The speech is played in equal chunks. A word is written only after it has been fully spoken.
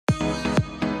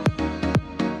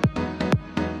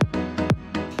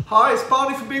Hi, it's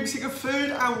Barney from BBC Good Food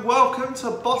and welcome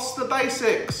to Boss the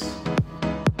Basics. In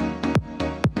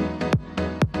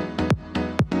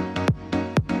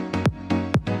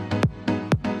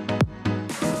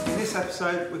this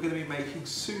episode, we're going to be making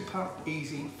super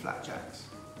easy flapjacks.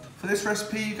 For this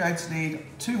recipe, you're going to need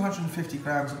 250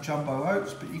 grams of jumbo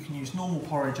oats, but you can use normal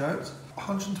porridge oats,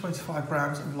 125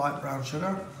 grams of light brown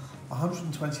sugar,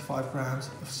 125 grams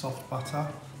of soft butter,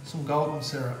 some golden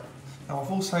syrup. Now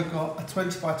I've also got a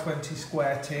 20 by 20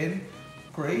 square tin,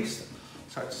 greased.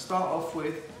 So to start off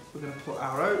with, we're going to put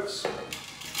our oats.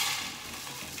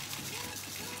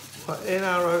 Put in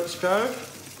our oats go.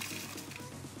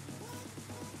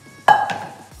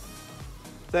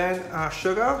 Then our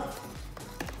sugar.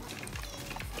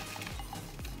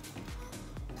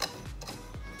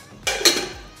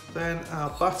 Then our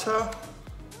butter.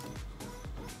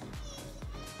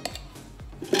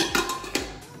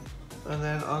 And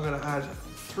then I'm going to add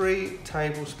 3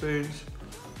 tablespoons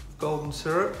of golden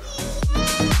syrup.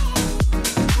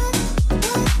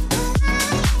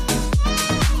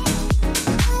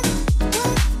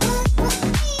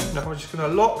 Now we're just going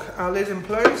to lock our lid in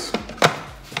place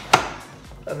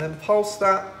and then pulse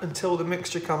that until the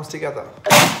mixture comes together.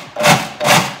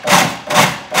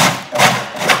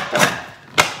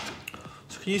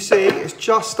 Can you see it's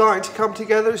just starting to come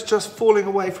together, it's just falling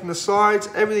away from the sides,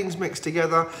 everything's mixed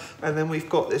together, and then we've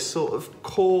got this sort of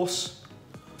coarse,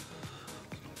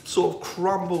 sort of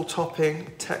crumble topping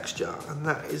texture, and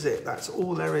that is it, that's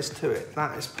all there is to it,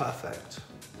 that is perfect.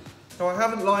 Now I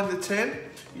haven't lined the tin,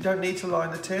 you don't need to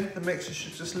line the tin, the mixture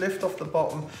should just lift off the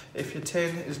bottom if your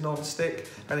tin is non-stick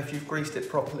and if you've greased it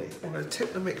properly. I'm going to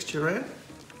tip the mixture in,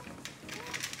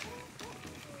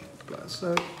 like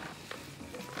so.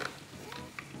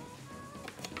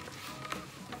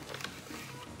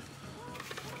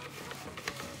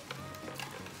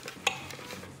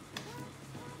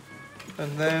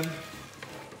 And then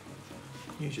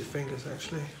use your fingers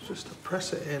actually, just to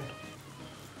press it in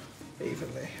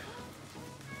evenly.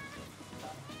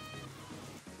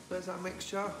 There's our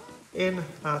mixture in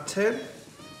our tin.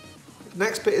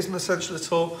 Next bit isn't essential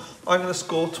at all. I'm going to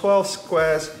score 12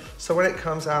 squares so when it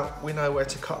comes out we know where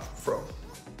to cut from.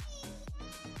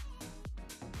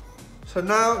 So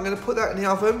now I'm going to put that in the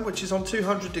oven, which is on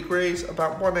 200 degrees,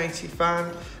 about 180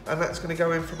 fan, and that's going to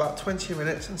go in for about 20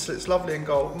 minutes until it's lovely and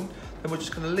golden. Then we're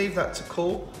just going to leave that to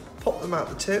cool, pop them out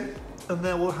the tin, and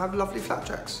then we'll have lovely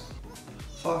flapjacks.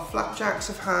 So our flapjacks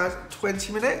have had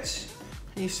 20 minutes.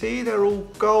 Can you see they're all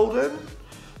golden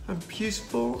and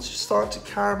beautiful? It's just starting to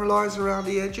caramelise around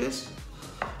the edges.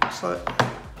 So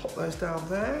pop those down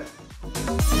there.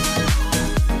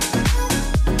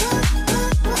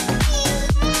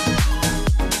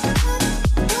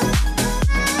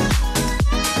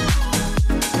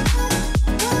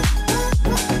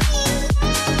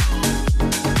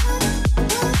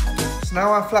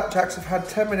 Now our flapjacks have had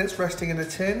 10 minutes resting in a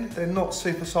tin, they're not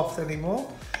super soft anymore,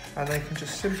 and they can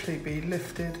just simply be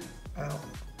lifted out.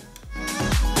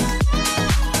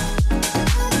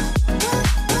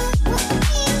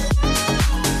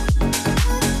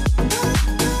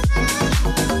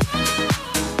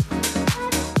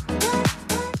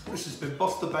 This has been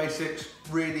Boss the Basics,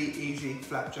 really easy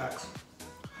flapjacks.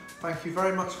 Thank you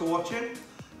very much for watching,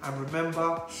 and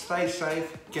remember, stay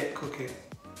safe, get cooking.